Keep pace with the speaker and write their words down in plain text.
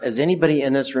Has anybody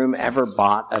in this room ever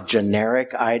bought a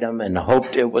generic item and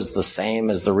hoped it was the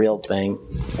same as the real thing?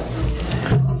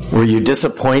 Were you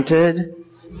disappointed?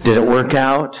 Did it work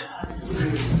out?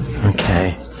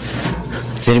 Okay.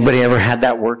 Has anybody ever had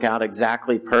that work out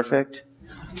exactly perfect?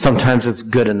 Sometimes it's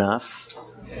good enough.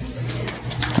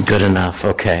 Good enough,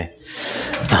 okay.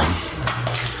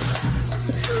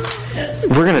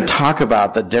 We're going to talk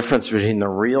about the difference between the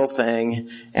real thing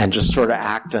and just sort of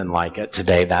acting like it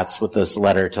today. That's what this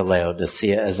letter to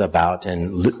Laodicea is about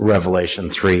in Revelation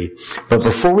 3. But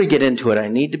before we get into it, I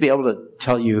need to be able to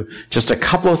tell you just a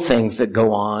couple of things that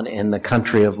go on in the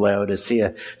country of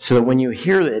Laodicea so that when you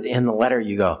hear it in the letter,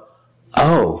 you go,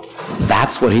 oh,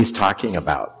 that's what he's talking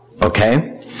about.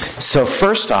 Okay? So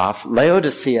first off,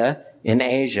 Laodicea in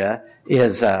Asia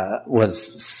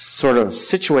was sort of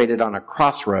situated on a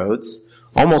crossroads,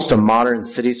 almost a modern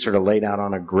city sort of laid out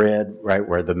on a grid, right,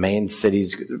 where the main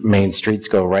streets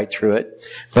go right through it.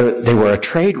 But they were a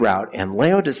trade route, and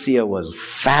Laodicea was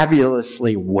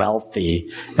fabulously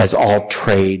wealthy, as all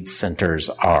trade centers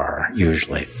are,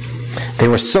 usually. They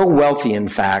were so wealthy, in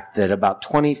fact, that about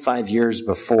 25 years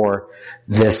before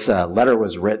this letter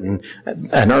was written,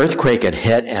 an earthquake had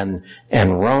hit, and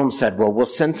Rome said, well, we'll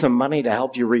send some money to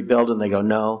help you rebuild. And they go,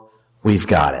 no, we've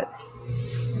got it.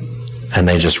 And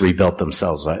they just rebuilt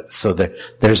themselves. So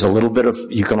there's a little bit of,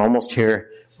 you can almost hear,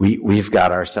 we've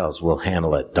got ourselves. We'll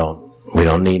handle it. We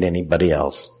don't need anybody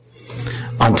else.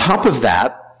 On top of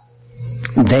that,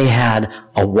 they had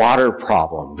a water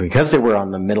problem. Because they were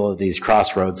on the middle of these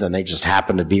crossroads and they just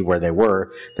happened to be where they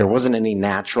were, there wasn't any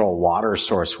natural water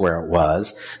source where it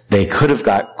was. They could have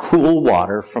got cool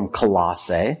water from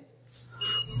Colossae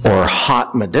or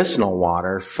hot medicinal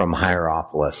water from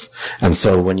Hierapolis. And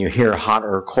so when you hear hot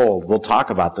or cold, we'll talk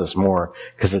about this more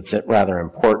because it's rather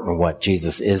important what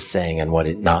Jesus is saying and what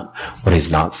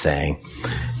he's not saying.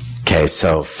 Okay,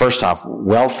 so first off,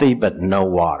 wealthy but no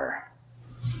water.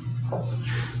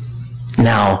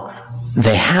 Now,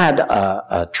 they had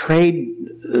a trade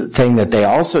thing that they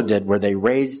also did where they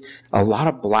raised a lot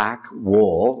of black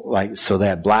wool, so they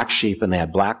had black sheep and they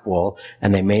had black wool,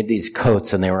 and they made these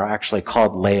coats, and they were actually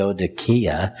called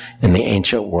Laodicea in the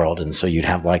ancient world. And so you'd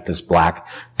have like this black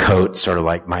coat, sort of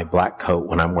like my black coat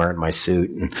when I'm wearing my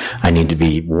suit and I need to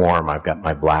be warm. I've got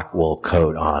my black wool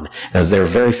coat on. And they were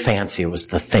very fancy. It was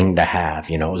the thing to have,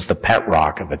 it was the pet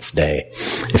rock of its day,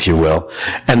 if you will.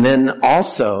 And then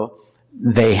also,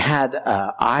 they had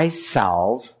eye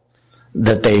salve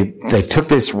that they took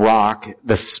this rock,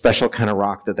 this special kind of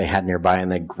rock that they had nearby,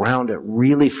 and they ground it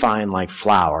really fine like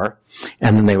flour,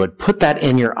 and then they would put that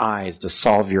in your eyes to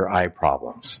solve your eye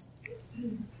problems.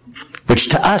 Which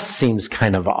to us seems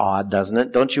kind of odd, doesn't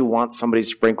it? Don't you want somebody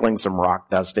sprinkling some rock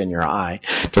dust in your eye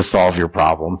to solve your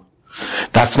problem?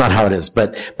 That's not how it is.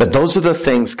 But those are the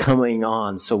things coming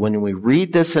on. So when we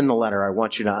read this in the letter, I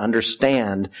want you to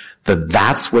understand that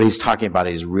that's what he's talking about.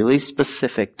 He's really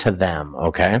specific to them,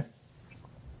 okay?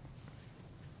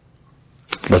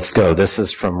 Let's go. This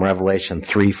is from Revelation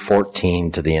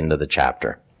 3:14 to the end of the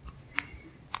chapter.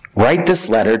 Write this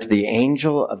letter to the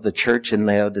angel of the church in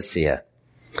Laodicea.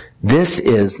 This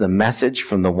is the message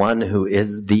from the one who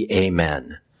is the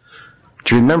Amen.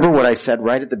 Do you remember what I said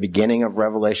right at the beginning of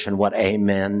Revelation, what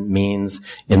amen means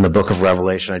in the book of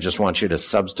Revelation? I just want you to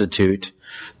substitute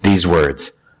these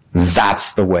words.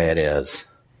 That's the way it is.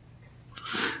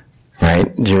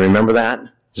 Right? Do you remember that?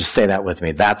 Just say that with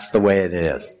me. That's the way it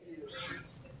is.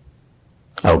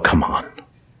 Oh, come on.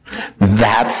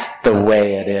 That's the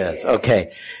way it is.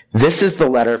 Okay. This is the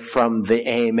letter from the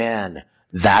Amen.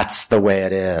 That's the way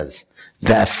it is.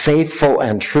 The faithful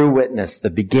and true witness, the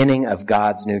beginning of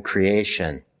God's new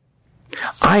creation.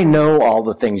 I know all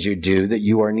the things you do, that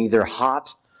you are neither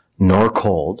hot nor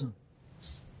cold.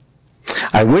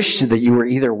 I wish that you were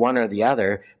either one or the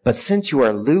other, but since you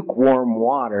are lukewarm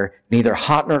water, neither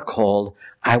hot nor cold,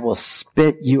 I will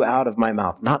spit you out of my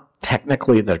mouth. Not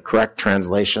technically the correct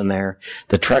translation there.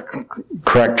 The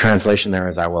correct translation there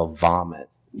is I will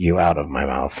vomit you out of my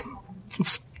mouth.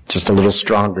 It's just a little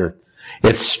stronger.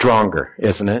 It's stronger,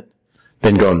 isn't it?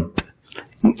 Than going,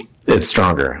 it's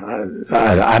stronger.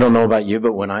 I don't know about you,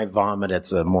 but when I vomit,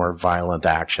 it's a more violent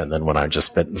action than when I'm just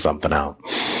spitting something out.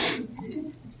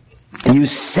 You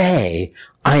say,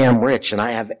 I am rich and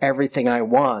I have everything I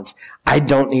want. I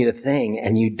don't need a thing.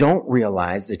 And you don't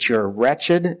realize that you're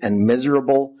wretched and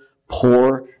miserable,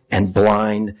 poor and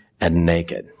blind and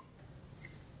naked.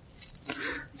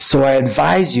 So I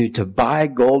advise you to buy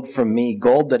gold from me,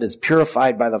 gold that is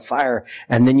purified by the fire,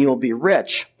 and then you will be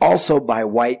rich. Also buy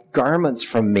white garments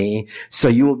from me, so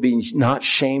you will be not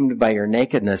shamed by your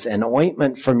nakedness, and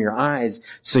ointment from your eyes,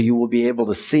 so you will be able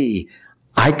to see.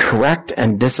 I correct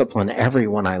and discipline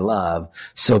everyone I love,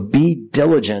 so be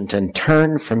diligent and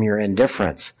turn from your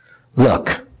indifference.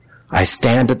 Look, I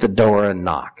stand at the door and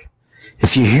knock.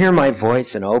 If you hear my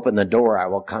voice and open the door, I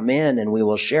will come in and we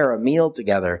will share a meal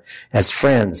together as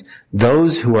friends.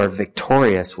 Those who are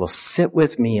victorious will sit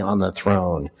with me on the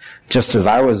throne, just as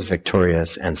I was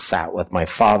victorious and sat with my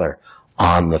Father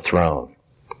on the throne.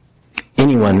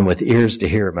 Anyone with ears to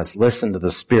hear must listen to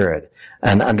the Spirit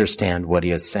and understand what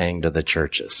he is saying to the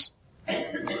churches.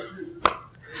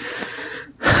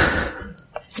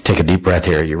 Let's take a deep breath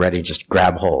here. You ready? Just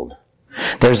grab hold.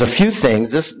 There's a few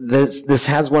things. This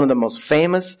has one of the most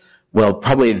famous, well,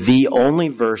 probably the only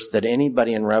verse that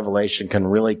anybody in Revelation can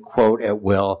really quote at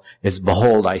will is,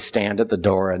 behold, I stand at the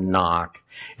door and knock.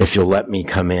 If you'll let me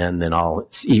come in, then I'll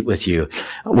eat with you.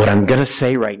 What I'm going to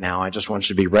say right now, I just want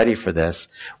you to be ready for this.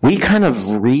 We kind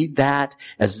of read that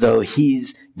as though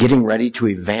he's getting ready to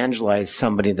evangelize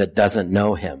somebody that doesn't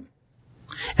know him.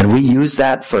 And we use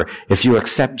that for, if you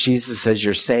accept Jesus as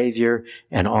your Savior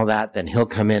and all that, then he'll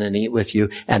come in and eat with you.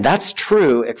 And that's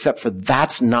true, except for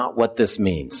that's not what this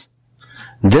means.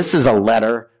 This is a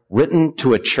letter written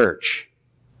to a church,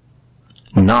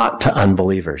 not to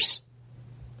unbelievers.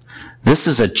 This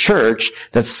is a church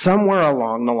that somewhere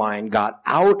along the line got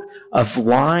out of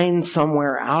line,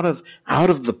 somewhere out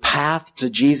of the path to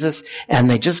Jesus, and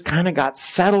they just kind of got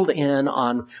settled in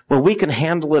on, well, we can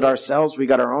handle it ourselves. We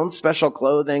got our own special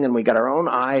clothing and we got our own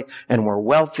eye and we're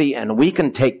wealthy and we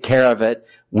can take care of it.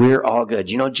 We're all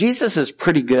good. You know, Jesus is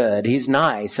pretty good. He's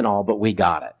nice and all, but we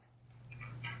got it.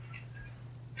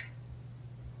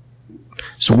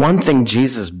 So one thing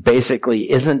Jesus basically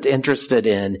isn't interested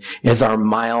in is our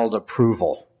mild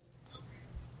approval.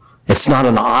 It's not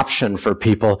an option for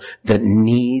people that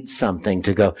need something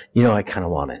to go, you know, I kind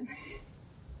of want it.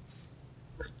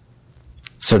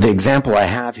 So the example I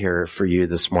have here for you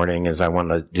this morning is I want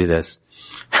to do this.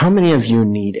 How many of you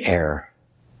need air?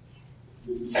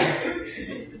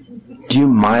 Do you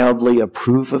mildly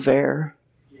approve of air?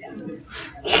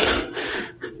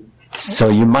 So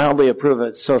you mildly approve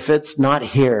it. So if it's not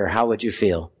here, how would you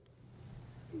feel?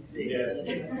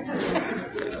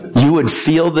 You would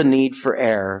feel the need for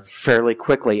air fairly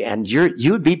quickly, and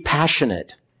you would be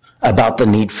passionate about the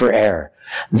need for air.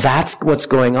 That's what's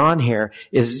going on here,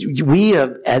 is we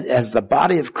have, as the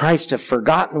body of Christ, have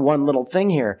forgotten one little thing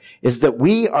here, is that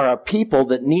we are a people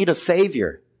that need a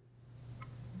Savior.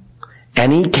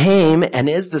 And he came and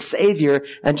is the Savior,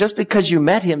 and just because you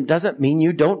met him doesn't mean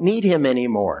you don't need him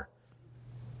anymore.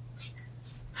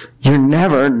 You're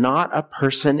never not a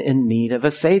person in need of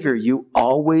a Savior. You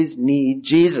always need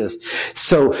Jesus.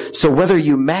 So whether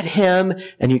you met him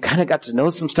and you kind of got to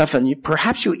know some stuff and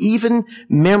perhaps you even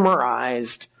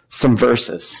memorized some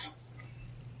verses,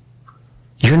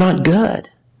 you're not good.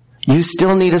 You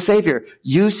still need a Savior.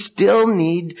 You still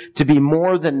need to be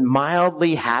more than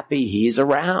mildly happy he's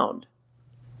around.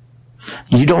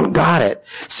 You don't got it.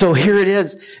 So here it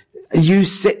is.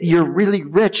 You're really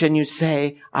rich and you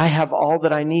say, I have all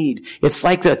that I need. It's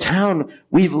like the town,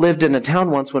 we've lived in a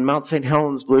town once when Mount St.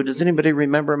 Helens blew. Does anybody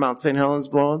remember Mount St. Helens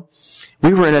blowing?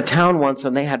 We were in a town once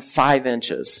and they had 5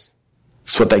 inches.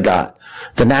 That's what they got.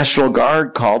 The National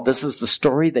Guard called. This is the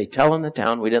story they tell in the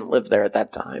town. We didn't live there at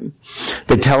that time.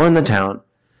 They tell in the town.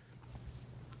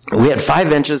 We had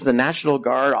 5 inches. The National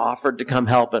Guard offered to come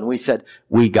help and we said,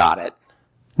 we got it.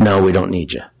 No, we don't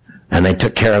need you. And they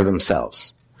took care of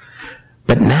themselves.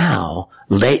 But now,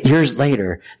 years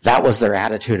later, that was their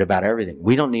attitude about everything.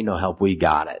 We don't need no help. We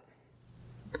got it.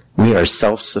 We are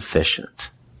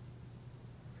self-sufficient.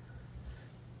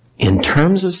 In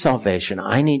terms of salvation,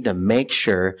 I need to make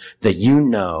sure that you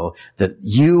know that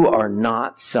you are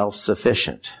not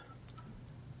self-sufficient.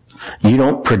 You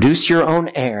don't produce your own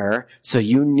air, so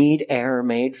you need air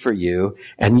made for you,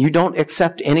 and you don't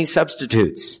accept any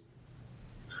substitutes.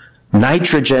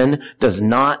 Nitrogen does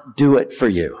not do it for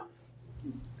you.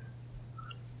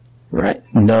 Right?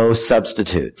 No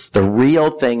substitutes. The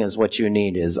real thing is what you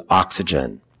need is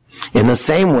oxygen. In the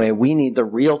same way, we need the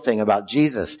real thing about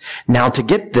Jesus. Now, to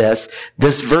get this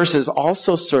verse is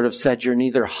also sort of said you're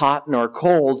neither hot nor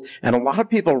cold. And a lot of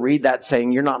people read that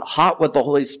saying you're not hot with the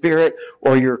Holy Spirit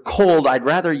or you're cold. I'd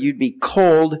rather you'd be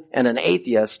cold and an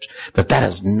atheist. But that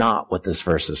is not what this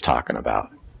verse is talking about.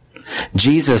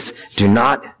 Jesus, do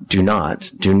not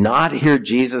hear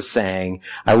Jesus saying,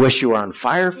 I wish you were on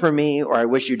fire for me, or I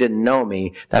wish you didn't know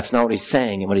me. That's not what he's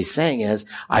saying. And what he's saying is,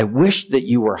 I wish that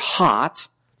you were hot,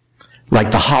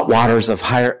 like the hot waters of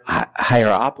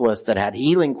Hierapolis that had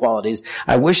healing qualities.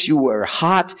 I wish you were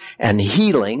hot and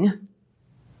healing,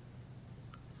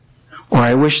 or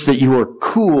I wish that you were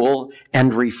cool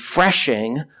and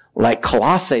refreshing, like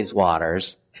Colossae's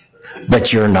waters,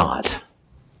 but you're not.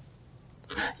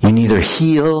 You neither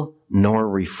heal nor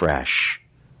refresh.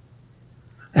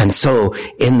 And so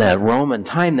in the Roman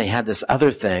time, they had this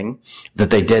other thing that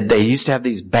they did. They used to have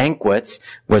these banquets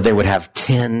where they would have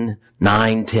 10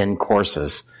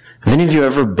 courses. Have any of you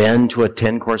ever been to a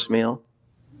 10-course meal?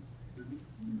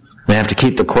 They have to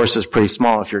keep the courses pretty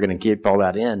small if you're going to keep all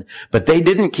that in. But they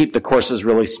didn't keep the courses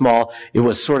really small. It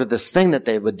was sort of this thing that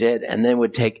they did, and they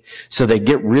would take, so they'd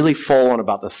get really full on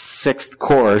about the 6th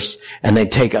course, and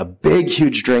they'd take a big,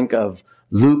 huge drink of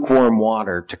lukewarm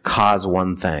water to cause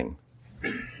one thing.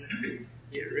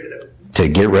 To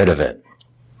get rid of it.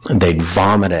 And they'd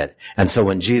vomit it. And so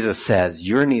when Jesus says,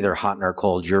 you're neither hot nor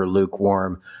cold, you're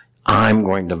lukewarm, I'm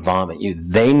going to vomit you,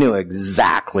 they knew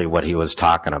exactly what he was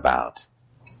talking about.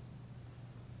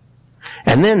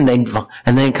 And then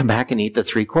they'd come back and eat the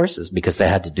 3 courses because they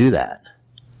had to do that.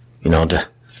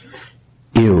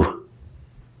 Ew.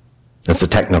 That's a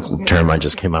technical term I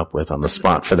just came up with on the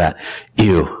spot for that.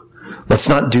 Ew. Let's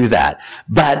not do that.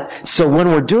 But, so when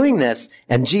we're doing this,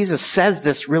 and Jesus says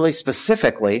this really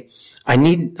specifically, I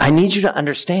need you to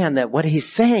understand that what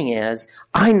he's saying is,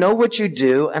 I know what you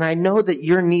do, and I know that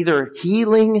you're neither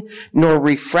healing nor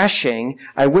refreshing.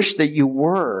 I wish that you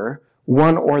were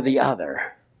one or the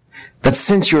other. But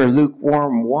since you're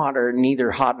lukewarm water,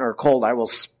 neither hot nor cold, I will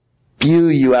spew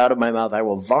you out of my mouth. I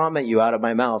will vomit you out of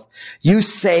my mouth. You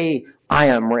say, I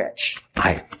am rich.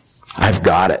 I've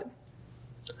got it.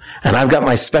 And I've got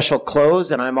my special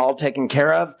clothes, and I'm all taken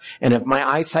care of. And if my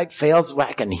eyesight fails,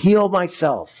 I can heal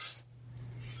myself.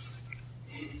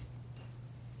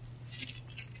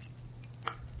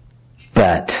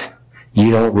 But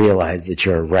you don't realize that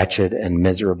you're wretched and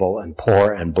miserable and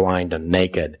poor and blind and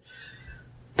naked.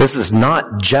 This is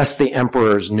not just the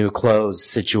emperor's new clothes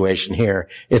situation here.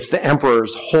 It's the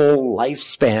emperor's whole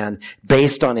lifespan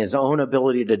based on his own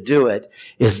ability to do it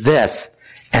is this.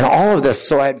 And all of this,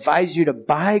 so I advise you to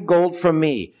buy gold from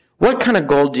me. What kind of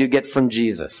gold do you get from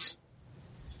Jesus?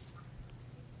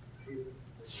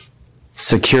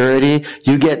 Security.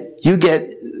 You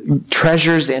get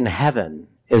treasures in heaven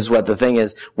is what the thing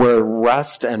is, where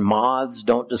rust and moths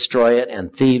don't destroy it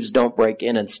and thieves don't break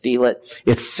in and steal it.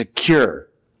 It's secure.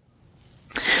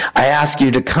 I ask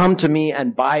you to come to me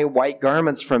and buy white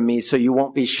garments from me so you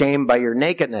won't be shamed by your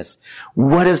nakedness.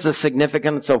 What is the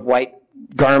significance of white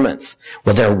garments?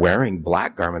 Well, they're wearing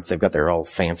black garments. They've got their old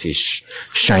fancy,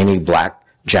 shiny black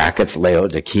jackets,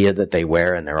 Laodicea, that they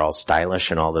wear, and they're all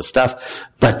stylish and all this stuff.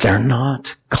 But they're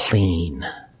not clean.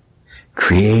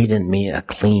 Create in me a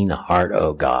clean heart,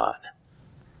 O God.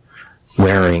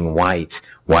 Wearing white,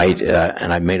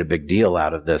 and I made a big deal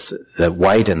out of this, that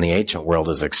white in the ancient world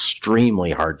is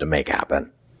extremely hard to make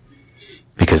happen.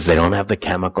 Because they don't have the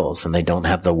chemicals and they don't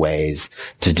have the ways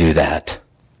to do that.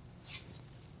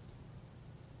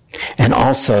 And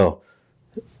also,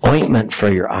 ointment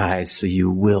for your eyes so you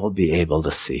will be able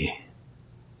to see.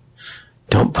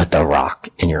 Don't put the rock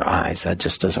in your eyes. That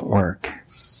just doesn't work.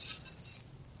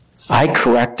 I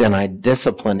correct and I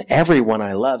discipline everyone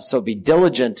I love, so be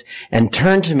diligent and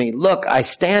turn to me. Look, I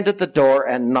stand at the door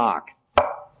and knock.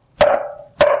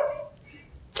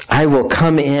 I will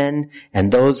come in,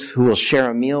 and those who will share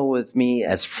a meal with me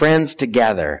as friends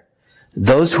together,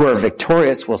 those who are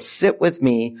victorious will sit with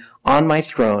me on my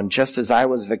throne, just as I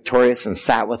was victorious and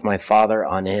sat with my Father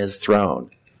on his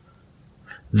throne.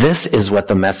 This is what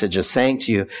the message is saying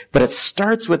to you, but it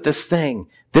starts with this thing.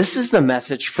 This is the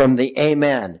message from the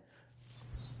Amen.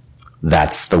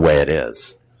 That's the way it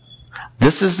is.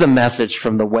 This is the message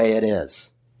from the way it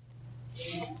is.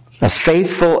 A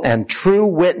faithful and true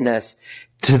witness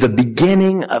to the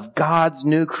beginning of God's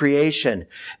new creation.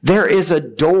 There is a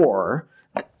door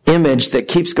image that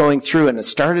keeps going through, and it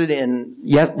started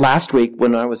last week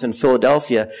when I was in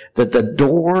Philadelphia, that the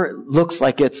door looks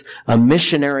like it's a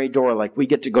missionary door, like we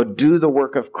get to go do the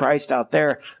work of Christ out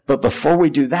there. But before we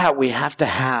do that, we have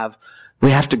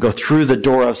to go through the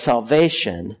door of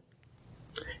salvation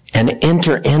and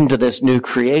enter into this new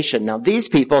creation. Now, these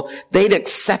people, they'd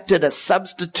accepted a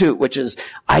substitute, which is,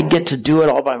 I get to do it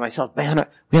all by myself. Man,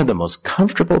 we have the most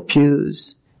comfortable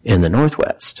pews in the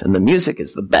Northwest, and the music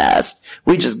is the best.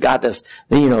 We just got this.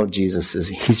 Jesus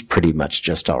he's pretty much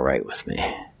just all right with me.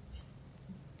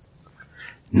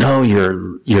 No,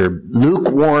 you're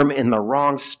lukewarm in the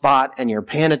wrong spot, and you're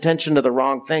paying attention to the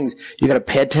wrong things. You got to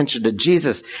pay attention to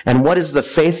Jesus. And what is the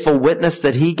faithful witness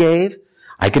that he gave?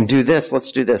 I can do this.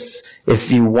 Let's do this.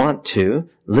 If you want to,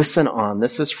 listen on.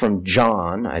 This is from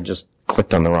John. I just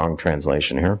clicked on the wrong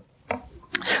translation here.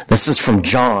 This is from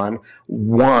John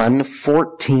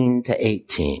 1:14 to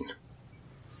 18.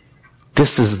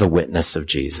 This is the witness of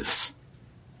Jesus.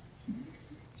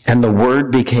 And the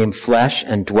Word became flesh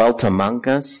and dwelt among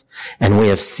us, and we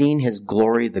have seen his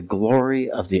glory, the glory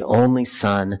of the only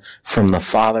Son from the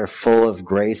Father, full of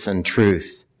grace and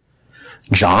truth.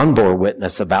 John bore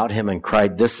witness about him and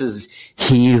cried, "This is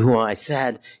he who I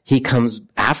said, he comes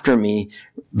after me,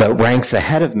 but ranks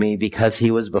ahead of me because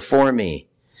he was before me.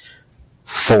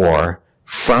 For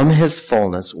from his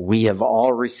fullness we have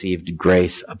all received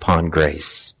grace upon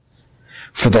grace.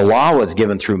 For the law was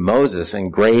given through Moses,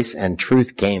 and grace and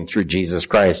truth came through Jesus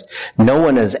Christ. No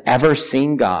one has ever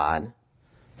seen God,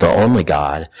 the only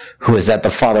God, who is at the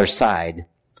Father's side.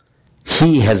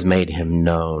 He has made him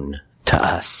known to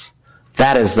us."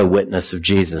 That is the witness of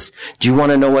Jesus. Do you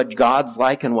want to know what God's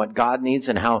like and what God needs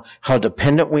and how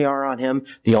dependent we are on him?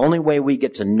 The only way we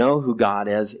get to know who God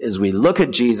is we look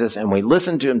at Jesus and we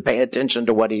listen to and pay attention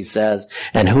to what he says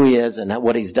and who he is and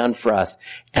what he's done for us.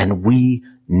 And we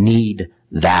need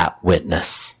that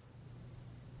witness.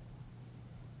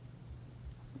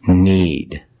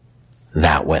 Need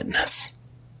that witness.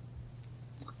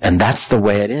 And that's the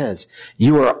way it is.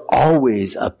 You are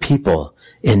always a people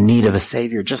in need of a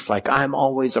Savior, just like I'm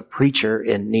always a preacher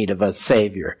in need of a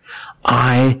Savior.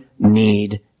 I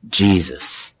need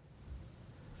Jesus.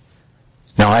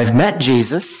 Now, I've met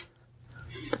Jesus.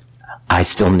 I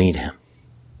still need him.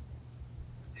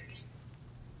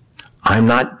 I'm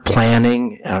not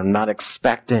planning, and I'm not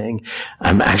expecting,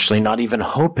 I'm actually not even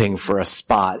hoping for a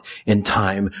spot in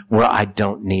time where I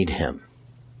don't need him.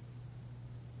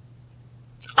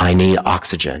 I need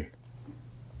oxygen.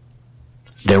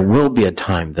 There will be a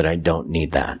time that I don't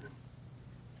need that.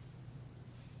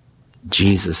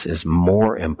 Jesus is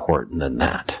more important than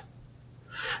that.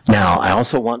 Now, I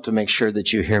also want to make sure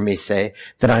that you hear me say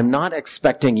that I'm not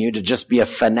expecting you to just be a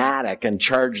fanatic and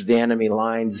charge the enemy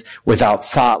lines without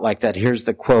thought like that. Here's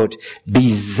the quote,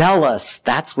 "Be zealous."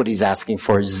 That's what he's asking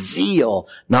for. Zeal,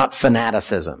 not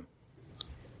fanaticism.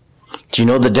 Do you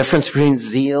know the difference between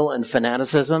zeal and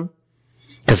fanaticism?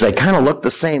 Because they kind of look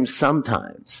the same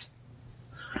sometimes.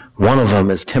 One of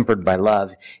them is tempered by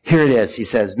love. Here it is. He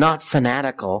says, not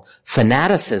fanatical.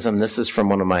 Fanaticism, this is from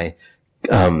one of my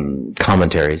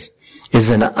commentaries, is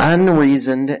an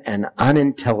unreasoned and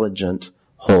unintelligent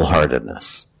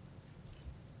wholeheartedness.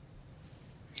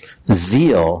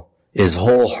 Zeal is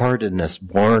wholeheartedness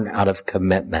born out of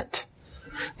commitment.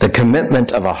 The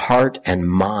commitment of a heart and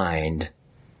mind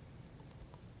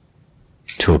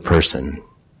to a person.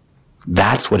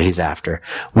 That's what he's after.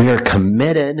 We are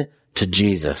committed to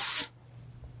Jesus.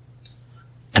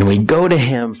 And we go to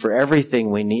him for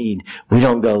everything we need. We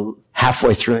don't go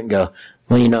halfway through it and go,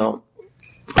 well,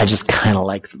 I just kind of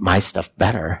like my stuff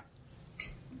better.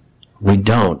 We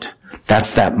don't.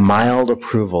 That's that mild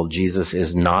approval Jesus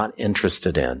is not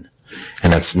interested in.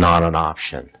 And it's not an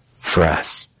option for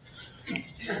us.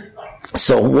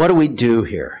 So what do we do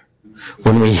here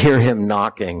when we hear him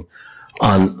knocking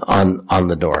on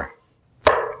the door?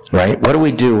 Right? What do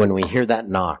we do when we hear that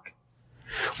knock?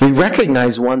 We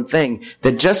recognize one thing,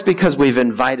 that just because we've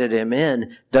invited him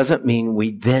in doesn't mean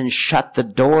we then shut the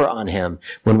door on him.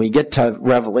 When we get to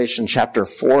Revelation chapter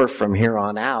 4 from here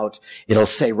on out, it'll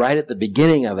say right at the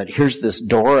beginning of it, here's this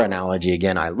door analogy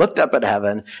again. I looked up at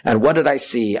heaven, and what did I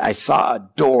see? I saw a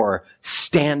door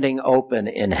standing open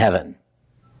in heaven.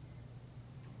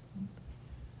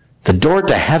 The door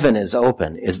to heaven is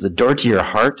open. Is the door to your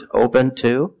heart open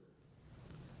too?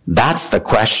 That's the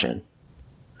question.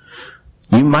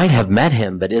 You might have met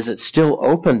him, but is it still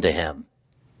open to him?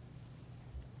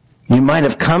 You might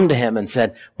have come to him and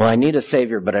said, well, I need a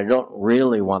Savior, but I don't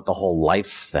really want the whole life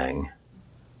thing.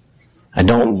 I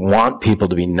don't want people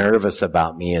to be nervous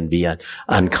about me and be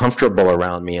uncomfortable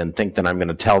around me and think that I'm going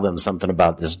to tell them something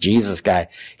about this Jesus guy.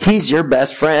 He's your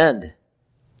best friend.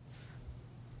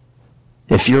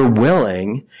 If you're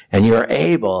willing and you're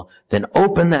able, then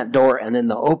open that door, and then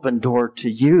the open door to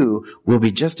you will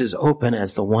be just as open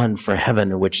as the one for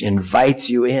heaven, which invites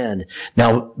you in.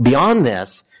 Now, beyond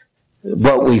this,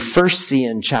 what we first see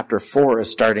in chapter 4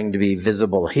 is starting to be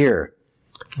visible here.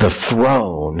 The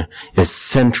throne is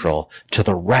central to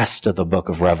the rest of the book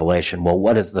of Revelation. Well,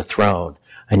 what is the throne?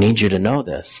 I need you to know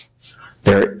this.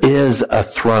 There is a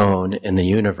throne in the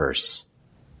universe,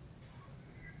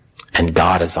 and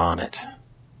God is on it.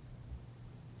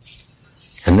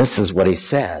 And this is what he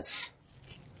says.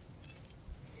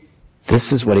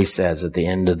 This is what he says at the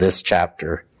end of this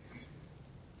chapter.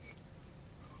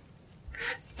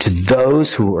 To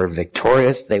those who are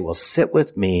victorious, they will sit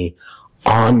with me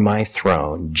on my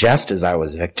throne, just as I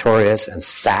was victorious and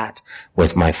sat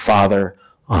with my Father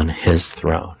on his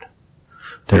throne.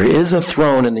 There is a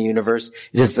throne in the universe.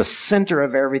 It is the center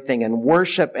of everything, and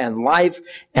worship and life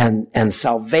and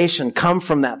salvation come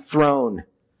from that throne.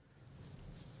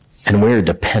 And we're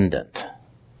dependent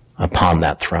upon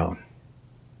that throne.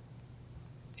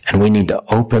 And we need to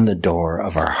open the door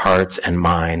of our hearts and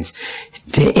minds.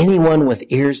 To anyone with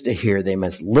ears to hear, they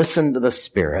must listen to the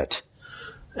Spirit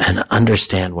and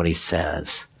understand what he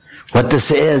says. What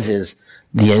this is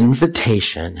the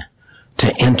invitation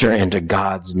to enter into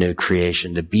God's new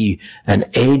creation, to be an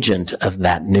agent of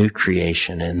that new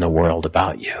creation in the world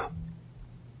about you.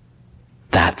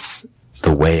 That's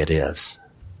the way it is.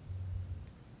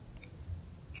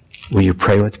 Will you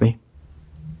pray with me?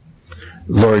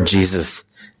 Lord Jesus,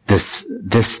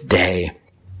 this day,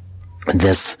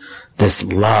 this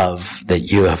love that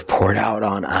you have poured out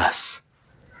on us,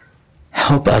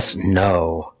 help us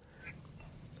know,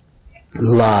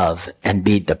 love, and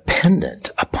be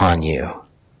dependent upon you.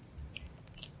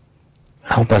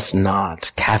 Help us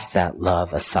not cast that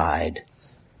love aside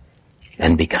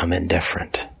and become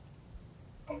indifferent.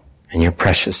 In your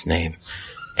precious name,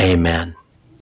 amen.